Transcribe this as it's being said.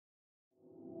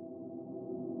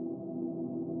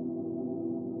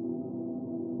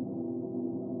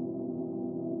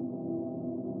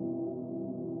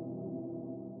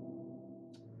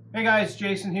Hey guys,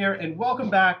 Jason here, and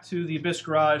welcome back to the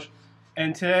Abyssgarage.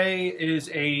 And today is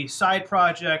a side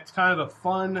project, kind of a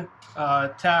fun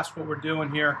task what we're doing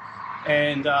here.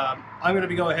 And I'm going to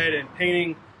be going ahead and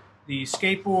painting the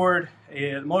skateboard,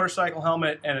 a motorcycle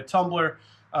helmet, and a tumbler,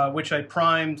 which I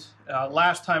primed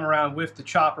last time around with the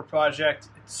chopper project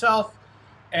itself.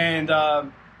 And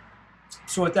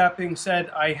so with that being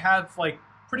said, I have like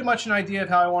pretty much an idea of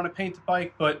how I want to paint the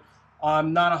bike, but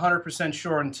I'm not 100%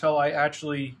 sure until I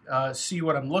actually see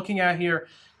what I'm looking at here.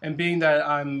 And being that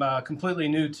I'm completely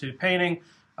new to painting,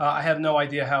 I have no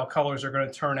idea how colors are going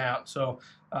to turn out. So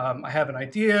I have an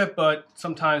idea, but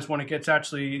sometimes when it gets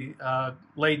actually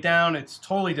laid down, it's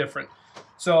totally different.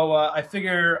 So I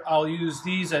figure I'll use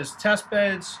these as test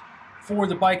beds for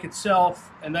the bike itself,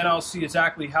 and then I'll see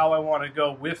exactly how I want to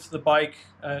go with the bike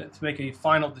to make a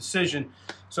final decision.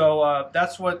 So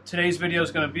that's what today's video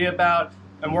is going to be about.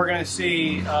 And we're going to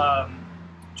see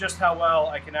just how well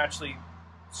I can actually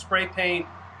spray paint,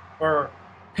 or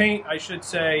paint, I should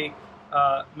say,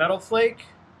 metal flake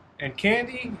and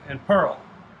candy and pearl.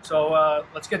 So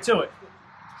let's get to it.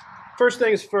 First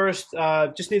things first,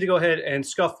 just need to go ahead and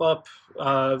scuff up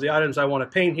the items I want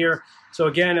to paint here. So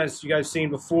again, as you guys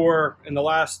seen before in the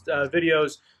last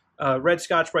videos, red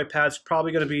Scotch-Brite pad's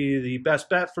probably going to be the best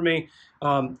bet for me.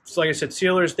 So like I said,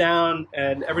 sealer's down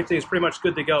and everything is pretty much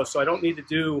good to go. So I don't need to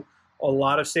do a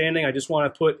lot of sanding. I just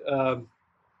want to put,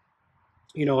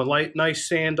 you know, a nice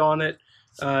sand on it,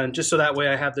 just so that way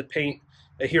I have the paint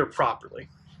adhere properly.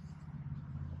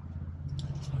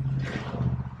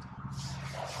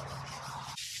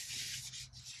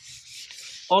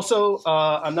 Also,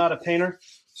 I'm not a painter,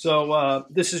 so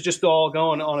this is just all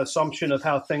going on assumption of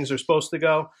how things are supposed to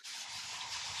go.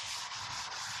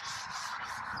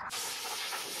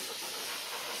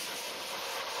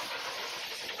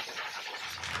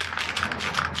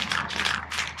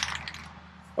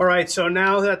 All right, so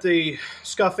now that the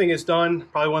scuffing is done,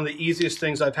 probably one of the easiest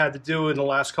things I've had to do in the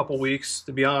last couple weeks,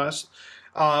 to be honest,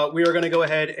 we are going to go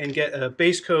ahead and get a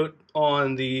base coat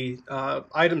on the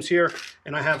items here.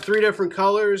 And I have 3 different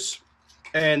colors.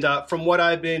 And from what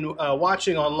I've been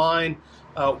watching online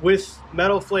with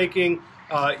metal flaking,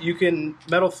 you can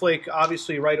metal flake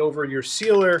obviously right over your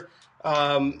sealer.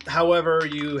 However,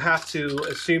 you have to,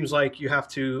 it seems like you have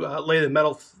to lay the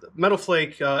metal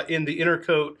flake in the inner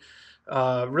coat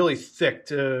really thick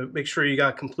to make sure you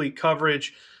got complete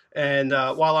coverage. And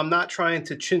while I'm not trying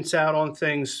to chintz out on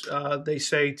things, they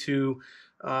say to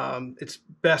it's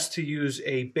best to use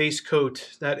a base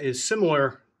coat that is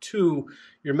similar to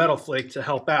your metal flake to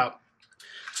help out.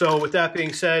 So with that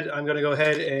being said, I'm going to go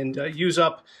ahead and use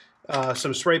up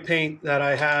some spray paint that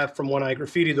I have from when I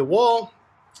graffitied the wall.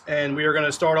 And we are going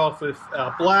to start off with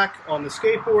black on the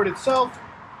skateboard itself.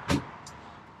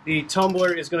 The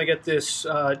tumbler is going to get this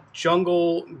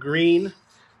jungle green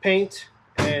paint,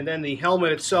 and then the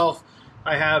helmet itself,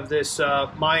 I have this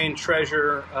Mayan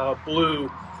Treasure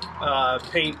blue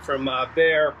paint from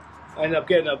Bauer. I ended up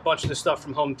getting a bunch of this stuff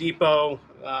from Home Depot,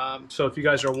 so if you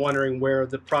guys are wondering where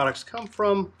the products come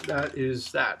from, that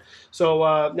is that.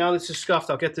 So now this is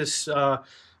scuffed, I'll get this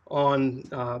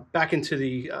on back into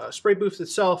the spray booth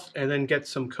itself, and then get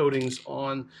some coatings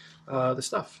on the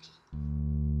stuff.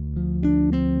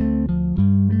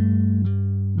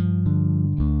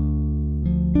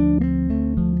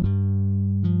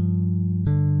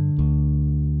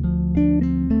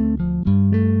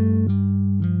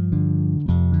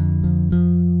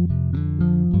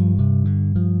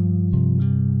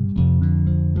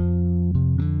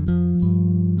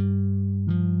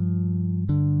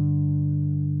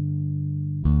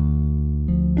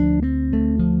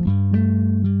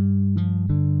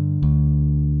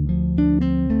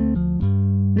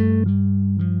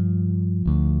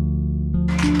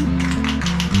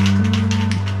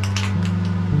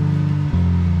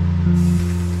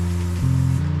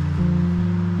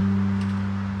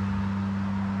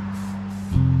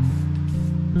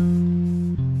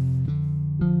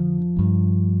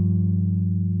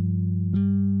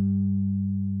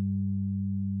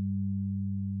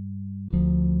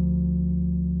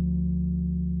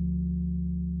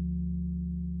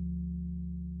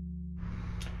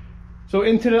 So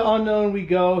into the unknown we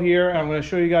go here. I'm going to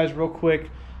show you guys real quick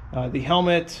the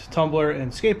helmet, tumbler,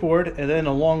 and skateboard, and then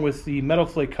along with the metal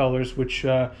flake colors, which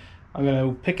I'm going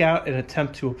to pick out and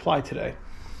attempt to apply today.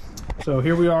 So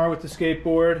here we are with the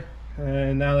skateboard,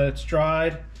 and now that it's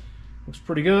dried, looks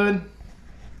pretty good.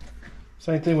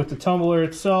 Same thing with the tumbler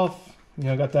itself. You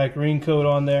know, got that green coat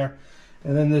on there,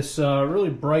 and then this really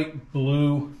bright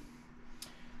blue,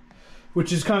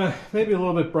 which is kind of maybe a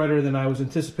little bit brighter than I was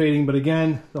anticipating. But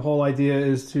again, the whole idea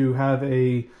is to have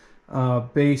a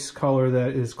base color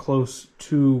that is close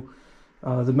to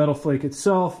the metal flake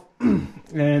itself.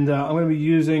 And I'm going to be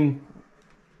using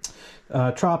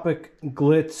Tropical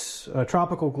Glitz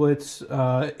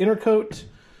inner coat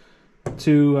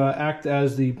to act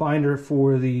as the binder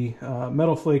for the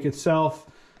metal flake itself.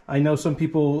 I know some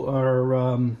people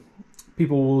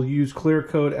will use clear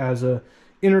coat as a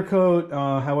inner coat,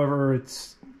 however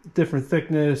it's different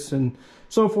thickness and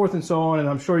so forth and so on, and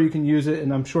I'm sure you can use it,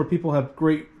 and I'm sure people have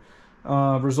great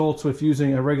results with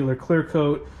using a regular clear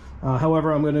coat.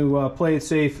 However, I'm going to play it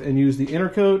safe and use the inner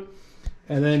coat.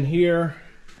 And then here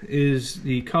is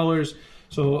the colors.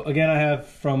 So again, I have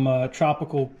from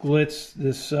Tropical Glitz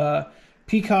this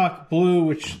peacock blue,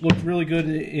 which looked really good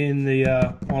in the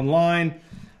online.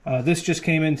 This just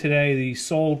came in today, the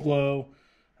Soul Glow.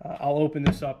 I'll open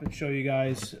this up and show you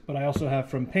guys. But I also have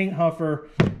from Paint Huffer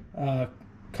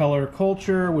Color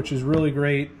Culture, which is really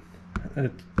great.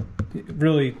 It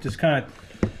really just kind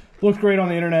of looked great on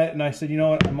the internet, and I said, you know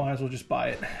what, I might as well just buy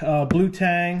it. Blue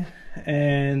Tang,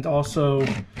 and also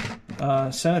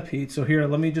Centipede. So here,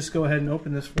 let me just go ahead and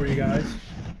open this for you guys.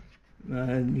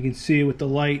 And you can see with the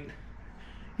light,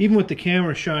 even with the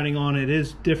camera shining on it,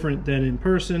 is different than in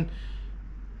person.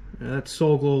 That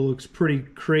Soul Glow looks pretty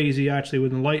crazy actually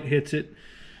when the light hits it.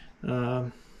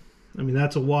 I mean,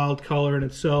 that's a wild color in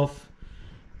itself.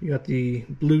 You got the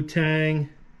Blue Tang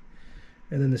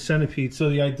and then the Centipede. So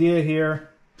the idea here,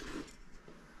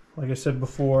 like I said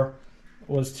before,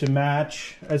 was to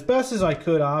match as best as I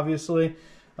could, obviously.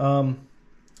 I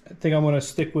think I'm going to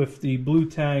stick with the Blue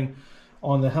Tang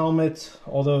on the helmet,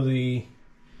 although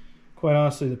quite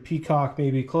honestly, the Peacock may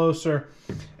be closer.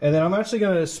 And then I'm actually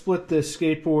going to split this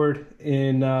skateboard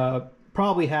in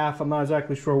probably half. I'm not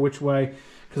exactly sure which way,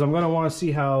 because I'm going to want to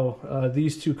see how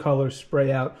these two colors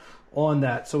spray out on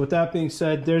that. So with that being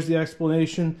said, there's the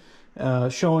explanation,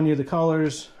 showing you the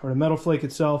colors, or the metal flake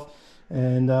itself.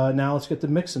 And now let's get to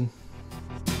mixing.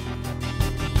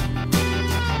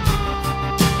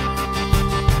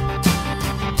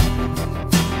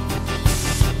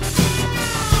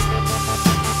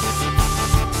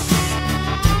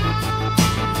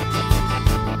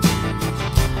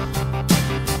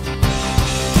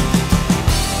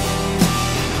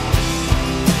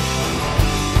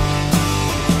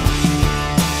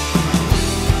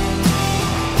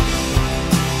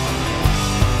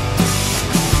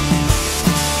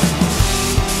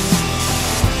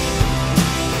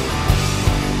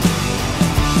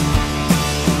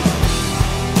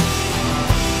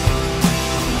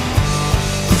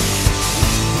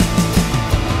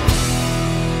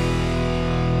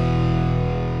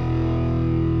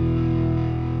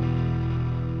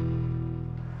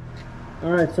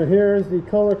 Alright, so here's the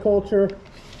color culture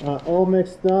all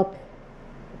mixed up.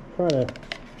 Try to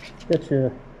get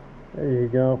you, there you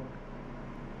go.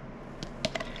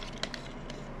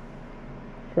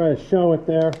 Try to show it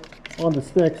there on the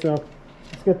stick. So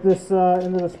let's get this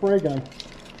into the spray gun.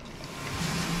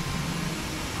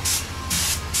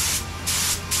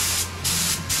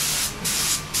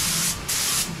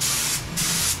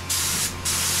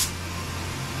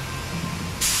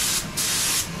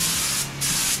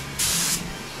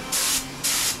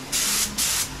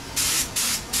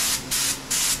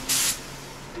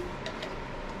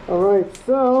 Alright,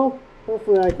 so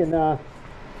hopefully I can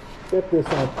get this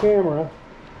on camera.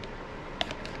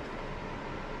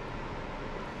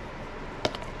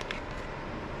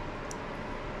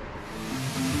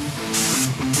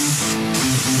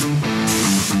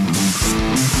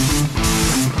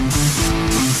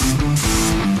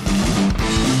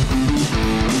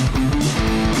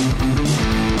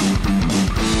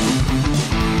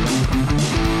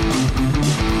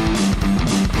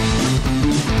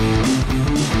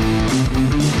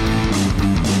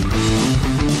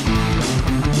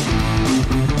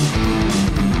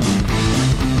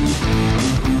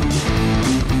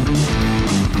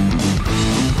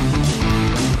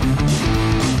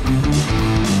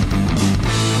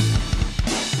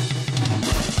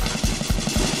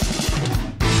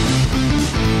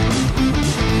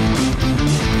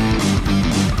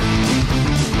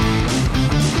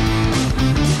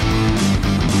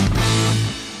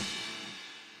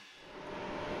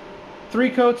 Three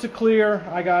coats of clear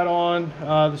I got on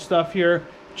the stuff here.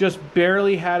 Just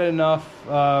barely had enough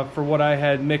for what I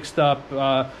had mixed up.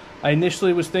 I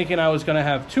initially was thinking I was going to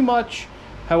have too much.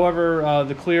 However,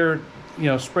 the clear,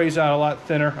 sprays out a lot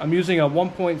thinner. I'm using a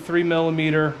 1.3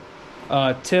 millimeter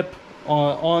tip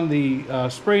on the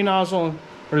spray nozzle,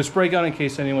 or the spray gun, in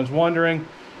case anyone's wondering.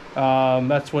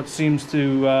 That's what seems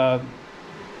to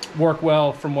work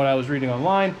well from what I was reading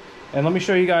online. And let me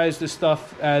show you guys this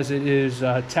stuff as it is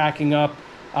tacking up.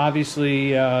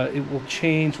 Obviously, it will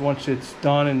change once it's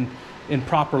done and in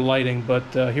proper lighting, but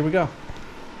here we go.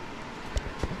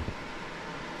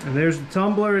 And there's the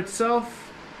tumbler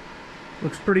itself.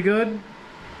 Looks pretty good.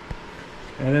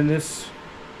 And then this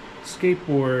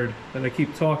skateboard that I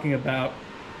keep talking about.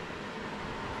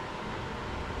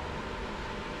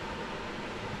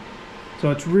 So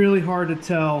it's really hard to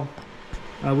tell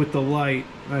with the light.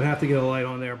 I'd have to get a light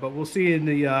on there, but we'll see in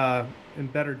the in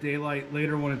better daylight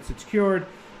later when it's cured.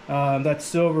 That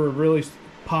silver really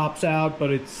pops out,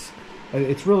 but it's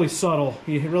really subtle.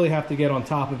 You really have to get on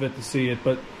top of it to see it.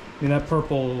 But I mean, that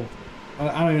purple,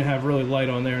 I don't even have really light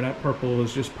on there, and that purple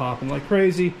is just popping like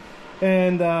crazy.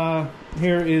 And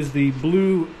here is the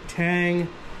blue Tang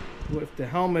with the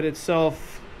helmet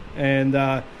itself, and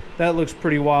that looks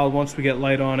pretty wild once we get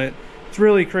light on it. It's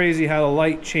really crazy how the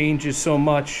light changes so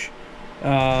much, you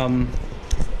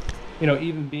know,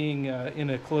 even being in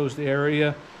a closed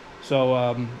area.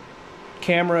 So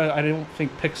camera, I don't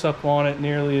think picks up on it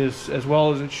nearly as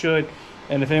well as it should.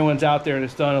 And if anyone's out there and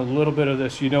has done a little bit of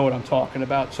this, you know what I'm talking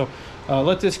about. So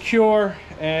let this cure,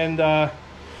 and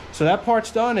so that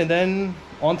part's done, and then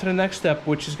on to the next step,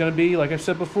 which is going to be, like I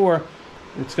said before,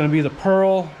 it's going to be the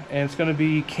pearl, and it's going to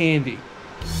be candy.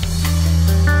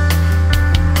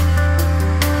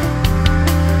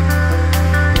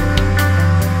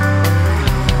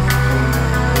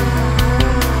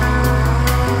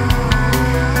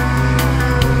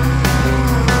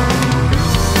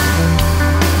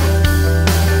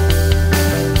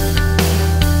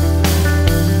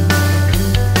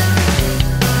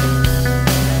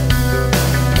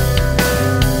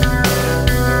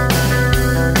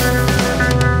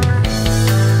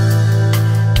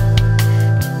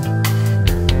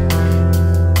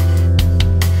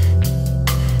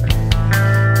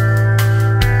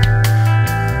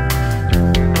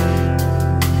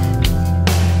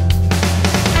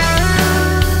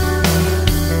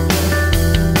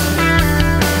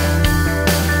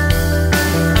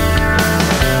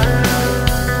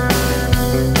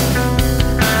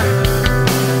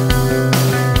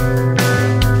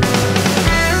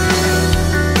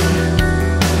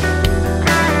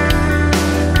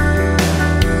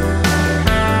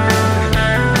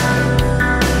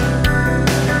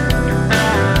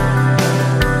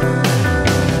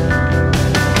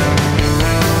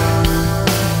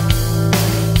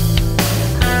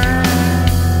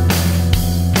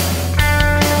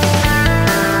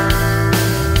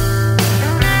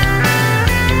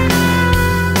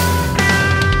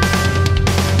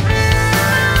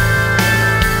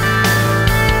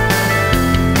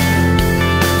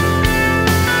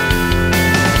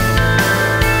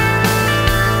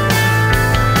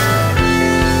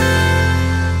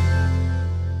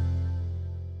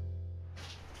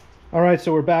 All right,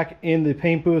 so we're back in the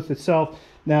paint booth itself.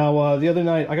 Now, the other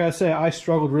night, I gotta say, I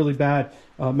struggled really bad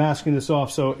masking this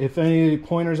off. So if any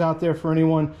pointers out there for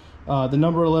anyone, the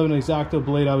number 11 X-Acto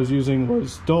blade I was using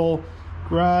was dull.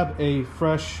 Grab a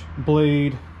fresh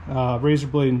blade, razor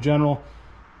blade in general.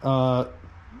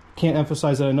 Can't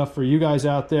emphasize that enough for you guys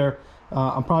out there.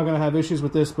 I'm probably gonna have issues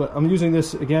with this, but I'm using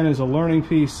this again as a learning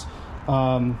piece.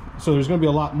 So there's going to be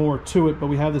a lot more to it, but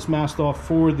we have this masked off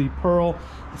for the pearl.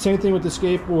 Same thing with the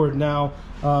skateboard. Now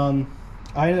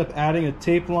I ended up adding a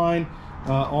tape line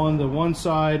on the one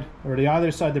side or the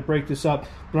other side to break this up,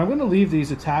 but I'm going to leave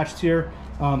these attached here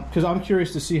because I'm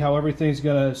curious to see how everything's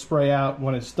going to spray out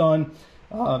when it's done.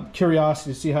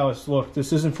 Curiosity to see how it's looked.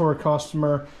 This isn't for a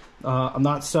customer. I'm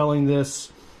not selling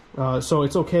this, so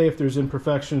it's okay if there's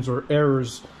imperfections or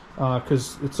errors,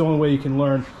 because it's the only way you can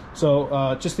learn.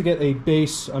 So just to get a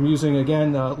base, I'm using,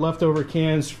 again, leftover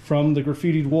cans from the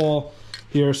graffitied wall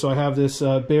here. So I have this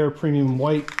Bauer Premium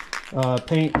White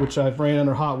paint, which I've ran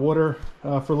under hot water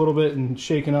for a little bit and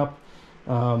shaken up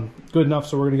good enough.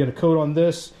 So we're going to get a coat on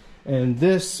this. And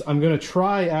this, I'm going to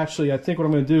try, actually, I think what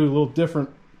I'm going to do a little different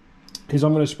is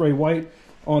I'm going to spray white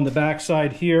on the back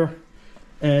side here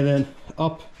and then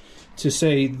up to,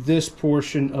 say, this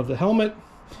portion of the helmet.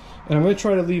 And I'm going to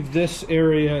try to leave this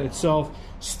area itself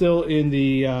still in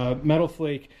the metal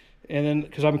flake, and then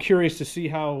because I'm curious to see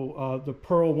how the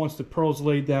pearl, once the pearl's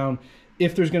laid down,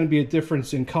 if there's going to be a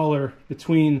difference in color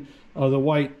between the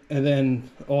white and then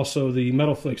also the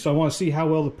metal flake. So I want to see how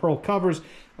well the pearl covers,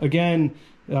 again,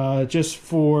 just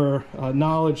for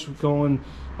knowledge going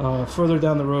further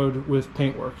down the road with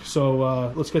paintwork.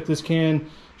 So let's get this can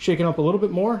shaken up a little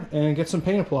bit more and get some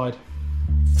paint applied.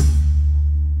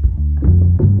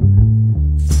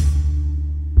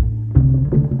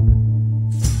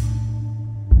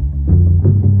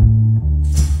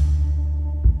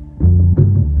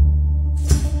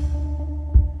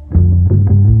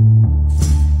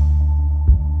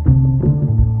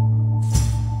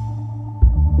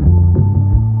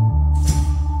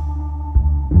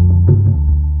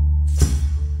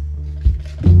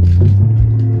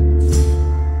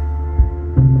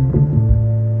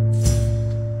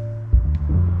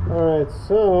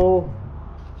 so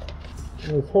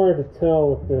it's hard to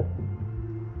tell with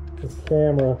the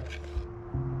camera,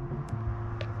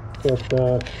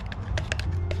 but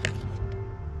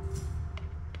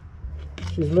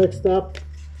she's mixed up,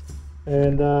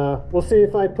 and we'll see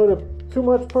if I put too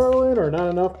much pearl in or not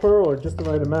enough pearl or just the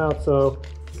right amount, so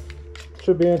it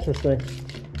should be interesting.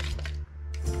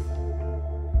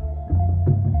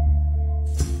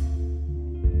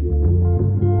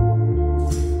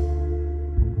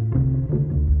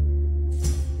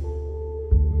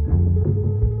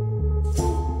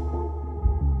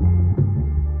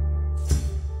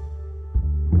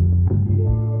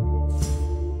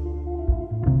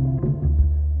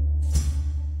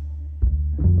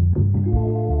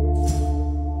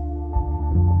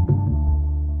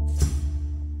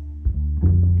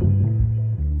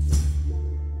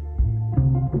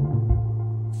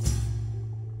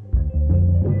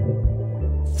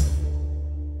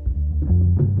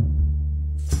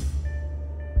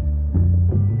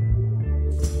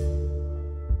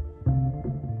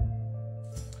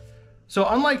 So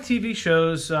unlike TV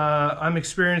shows, I'm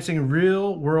experiencing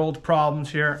real world problems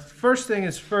here. First thing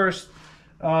is first,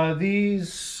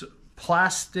 these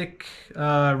plastic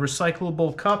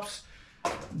recyclable cups,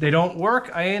 they don't work.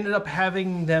 I ended up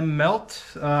having them melt.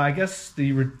 I guess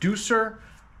the reducer,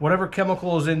 whatever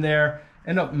chemical is in there,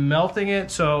 end up melting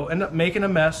it, so end up making a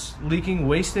mess, leaking,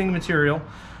 wasting material,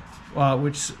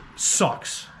 which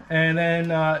sucks. And then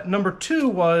number two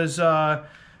was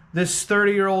this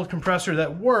 30-year-old compressor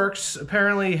that works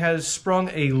apparently has sprung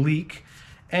a leak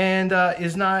and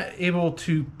is not able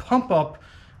to pump up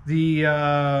the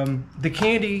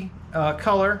candy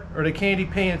color or the candy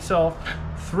paint itself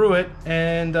through it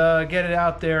and get it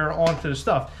out there onto the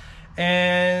stuff.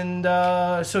 And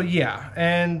so yeah,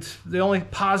 and the only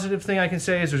positive thing I can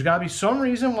say is there's got to be some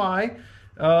reason why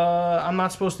I'm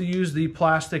not supposed to use the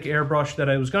plastic airbrush that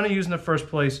I was going to use in the first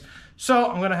place.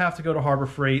 So I'm going to have to go to Harbor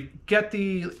Freight, get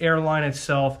the airline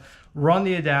itself, run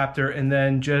the adapter, and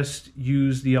then just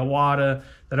use the Iwata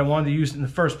that I wanted to use in the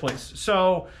first place.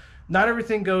 So not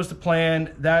everything goes to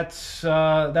plan. That's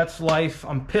life.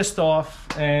 I'm pissed off,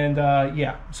 and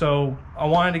yeah. So I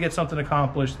wanted to get something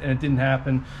accomplished, and it didn't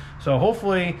happen. So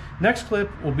hopefully next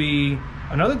clip will be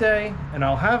another day, and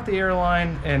I'll have the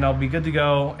airline, and I'll be good to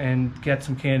go and get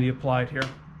some candy applied here.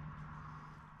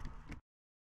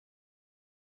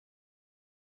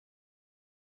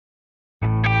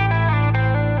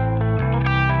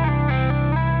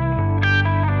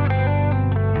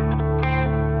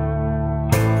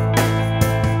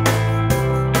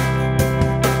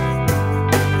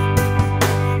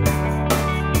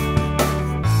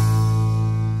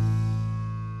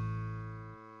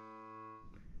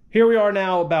 Here we are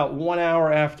now about 1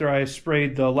 hour after I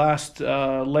sprayed the last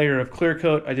layer of clear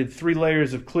coat. I did 3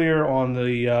 layers of clear on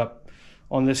the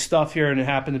on this stuff here, and it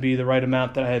happened to be the right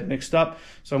amount that I had mixed up.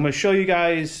 So I'm going to show you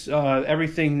guys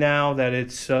everything now that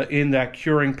it's in that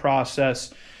curing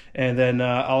process, and then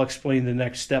I'll explain the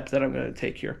next step that I'm going to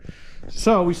take here.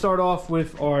 So we start off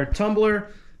with our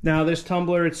tumbler. Now this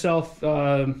tumbler itself,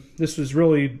 this was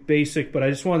really basic, but I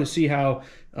just wanted to see how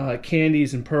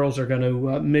candies and pearls are going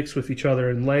to mix with each other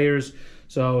in layers.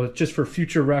 So just for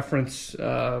future reference,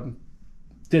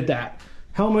 did that.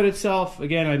 Helmet itself,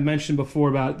 again, I mentioned before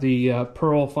about the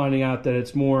pearl, finding out that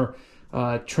it's more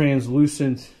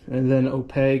translucent and then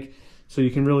opaque, so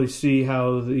you can really see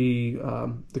how the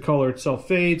color itself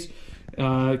fades.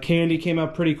 Candy came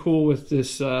out pretty cool with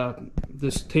this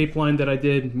this tape line that I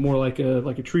did, more like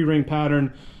a tree ring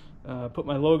pattern. Put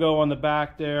my logo on the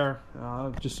back there,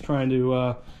 just trying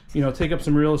to you know, take up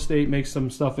some real estate, make some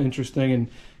stuff interesting, and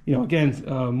you know, again,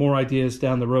 more ideas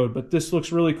down the road. But this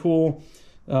looks really cool,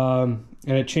 and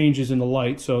it changes in the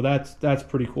light, so that's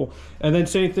pretty cool. And then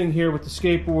same thing here with the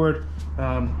skateboard.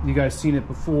 You guys seen it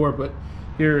before, but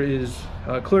here is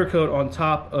clear coat on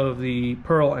top of the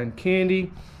pearl and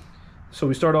candy. So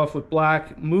we start off with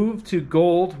black, move to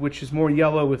gold, which is more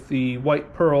yellow with the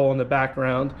white pearl on the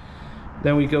background.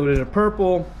 Then we go to the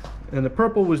purple, and the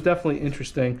purple was definitely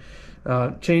interesting.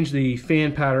 Change the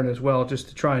fan pattern as well, just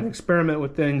to try and experiment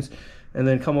with things, and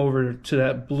then come over to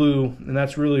that blue, and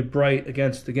that's really bright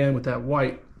against, again, with that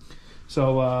white.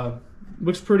 So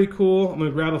looks pretty cool. I'm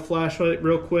gonna grab a flashlight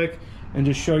real quick and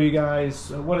just show you guys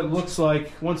what it looks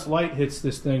like once light hits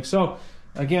this thing. So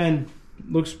again,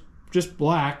 looks just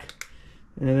black,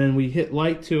 and then we hit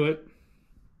light to it,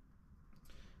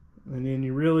 and then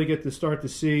you really get to start to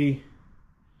see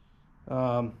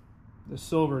the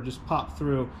silver just pop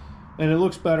through, and it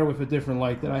looks better with a different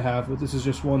light that I have, but this is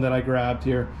just one that I grabbed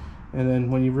here. And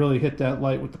then when you really hit that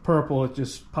light with the purple, it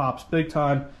just pops big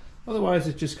time. Otherwise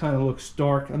it just kind of looks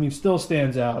dark. I mean, still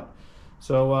stands out,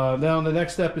 So now the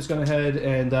next step is going to head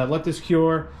and let this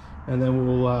cure, and then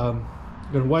we'll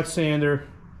going to wet sander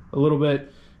a little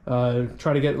bit,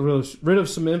 try to get rid of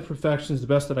some imperfections the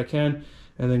best that I can,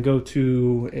 and then go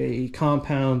to a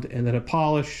compound and then a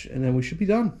polish, and then we should be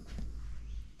done.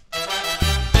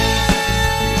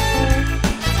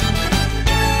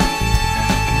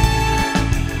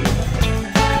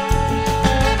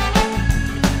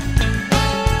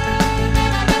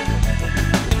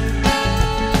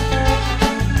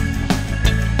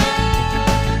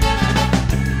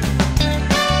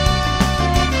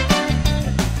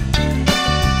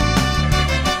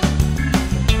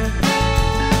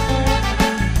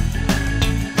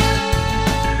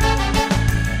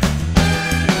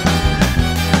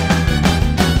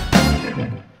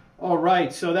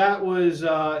 So that was,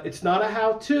 it's not a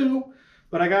how-to,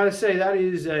 but I gotta say that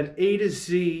is an A to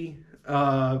Z,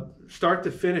 start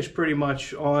to finish pretty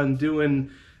much on doing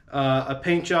a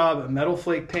paint job, a metal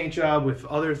flake paint job with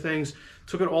other things.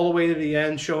 Took it all the way to the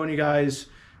end, showing you guys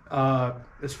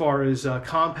as far as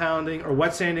compounding or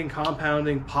wet sanding,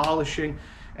 compounding, polishing,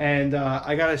 and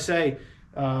I gotta say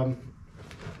the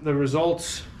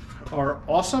results are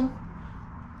awesome.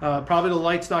 Probably the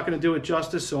light's not going to do it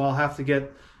justice, so I'll have to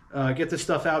get this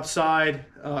stuff outside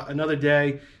another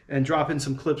day and drop in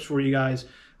some clips for you guys.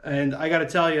 And I got to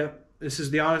tell you, this is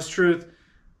the honest truth.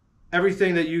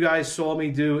 Everything that you guys saw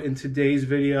me do in today's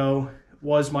video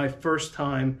was my first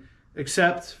time,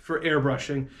 except for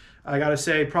airbrushing. I got to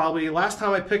say, probably last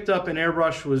time I picked up an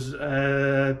airbrush was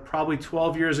probably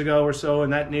 12 years ago or so, in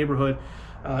that neighborhood.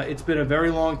 It's been a very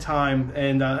long time,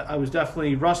 and I was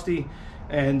definitely rusty.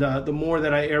 And the more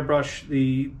that I airbrush,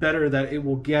 the better that it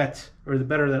will get, or the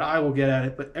better that I will get at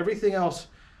it. But everything else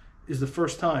is the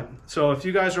first time. So if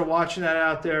you guys are watching that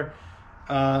out there,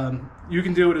 you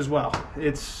can do it as well.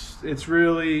 It's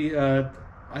really,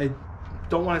 I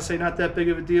don't want to say not that big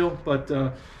of a deal, but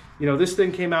you know, this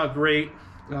thing came out great.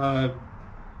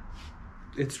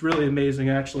 It's really amazing,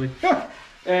 actually.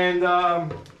 And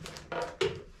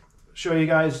show you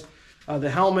guys. The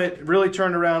helmet really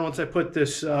turned around once I put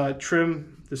this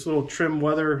this little trim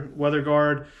weather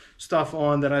guard stuff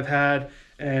on that I've had,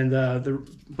 and the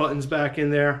buttons back in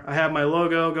there. I have my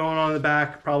logo going on in the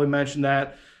back, probably mentioned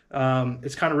that.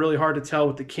 It's kind of really hard to tell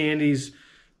with the candies,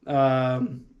 you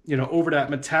know, over that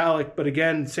metallic, but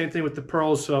again, same thing with the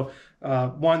pearls. So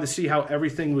wanted to see how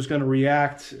everything was going to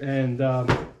react, and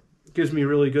gives me a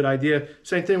really good idea.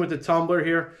 Same thing with the tumbler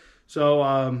here.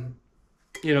 So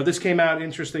you know, this came out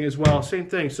interesting as well. Same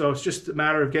thing. So it's just a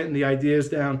matter of getting the ideas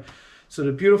down. So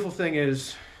the beautiful thing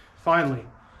is, finally,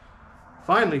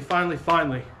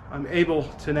 I'm able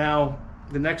to now,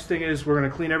 the next thing is we're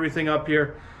going to clean everything up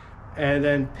here and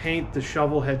then paint the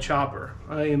shovel head chopper.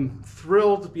 I am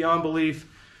thrilled beyond belief.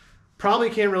 Probably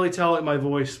can't really tell it in my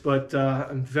voice, but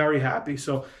I'm very happy.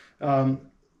 So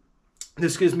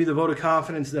this gives me the vote of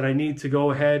confidence that I need to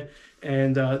go ahead.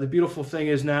 And the beautiful thing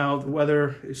is now the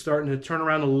weather is starting to turn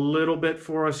around a little bit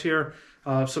for us here.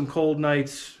 Some cold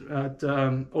nights.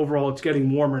 Overall, it's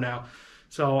getting warmer now.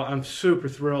 So I'm super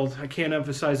thrilled. I can't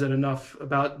emphasize that enough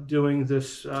about doing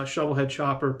this shovel head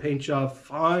chopper paint job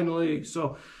finally.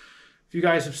 So if you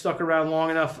guys have stuck around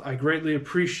long enough, I greatly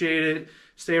appreciate it.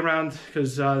 Stay around,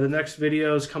 because the next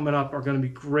videos coming up are going to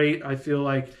be great, I feel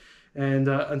like. And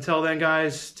until then,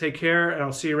 guys, take care, and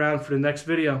I'll see you around for the next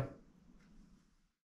video.